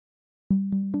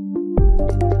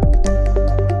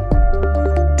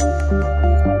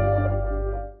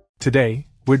Today,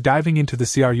 we're diving into the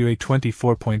CRUA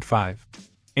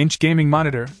 24.5-inch gaming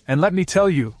monitor, and let me tell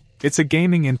you, it's a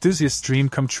gaming enthusiast's dream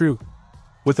come true.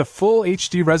 With a full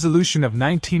HD resolution of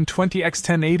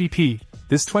 1920x1080p,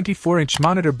 this 24-inch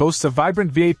monitor boasts a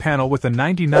vibrant V8 panel with a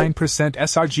 99%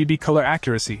 sRGB color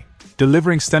accuracy,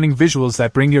 delivering stunning visuals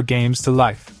that bring your games to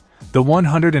life. The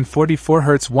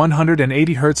 144Hz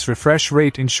 180Hz refresh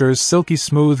rate ensures silky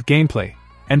smooth gameplay,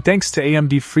 and thanks to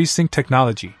AMD FreeSync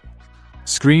technology,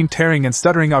 screen tearing and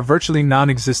stuttering are virtually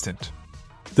non-existent.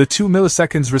 The 2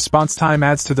 milliseconds response time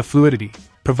adds to the fluidity,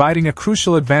 providing a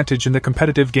crucial advantage in the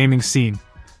competitive gaming scene.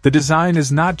 The design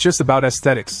is not just about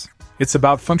aesthetics, it's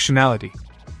about functionality.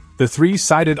 The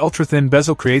 3-sided ultra-thin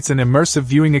bezel creates an immersive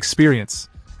viewing experience,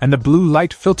 and the blue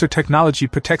light filter technology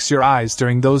protects your eyes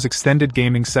during those extended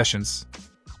gaming sessions.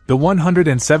 The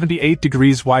 178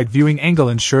 degrees wide viewing angle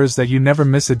ensures that you never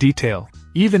miss a detail,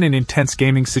 even in intense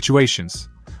gaming situations.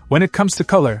 When it comes to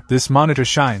color, this monitor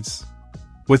shines.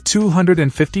 With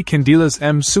 250 candelas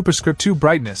m superscript 2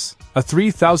 brightness, a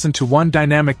 3000:1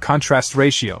 dynamic contrast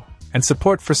ratio, and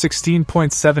support for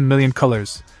 16.7 million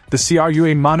colors, the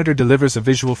CRUA monitor delivers a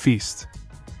visual feast.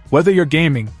 Whether you're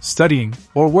gaming, studying,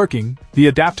 or working, the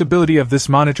adaptability of this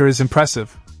monitor is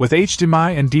impressive, with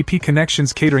HDMI and DP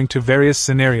connections catering to various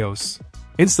scenarios.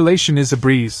 Installation is a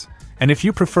breeze, and if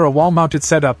you prefer a wall-mounted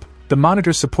setup, the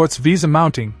monitor supports VESA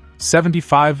mounting,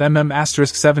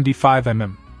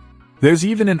 75mm*75mm. There's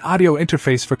even an audio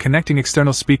interface for connecting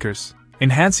external speakers,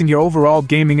 enhancing your overall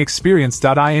gaming experience.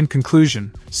 In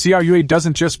conclusion, CRUA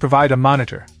doesn't just provide a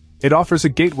monitor, it offers a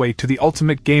gateway to the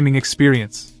ultimate gaming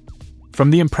experience.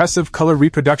 From the impressive color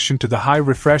reproduction to the high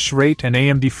refresh rate and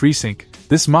AMD FreeSync,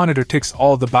 this monitor ticks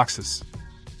all the boxes.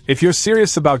 If you're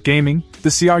serious about gaming, the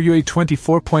CRUA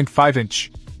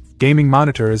 24.5-inch gaming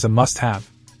monitor is a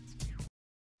must-have.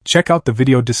 Check out the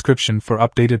video description for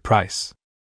updated price.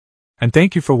 And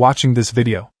thank you for watching this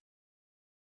video.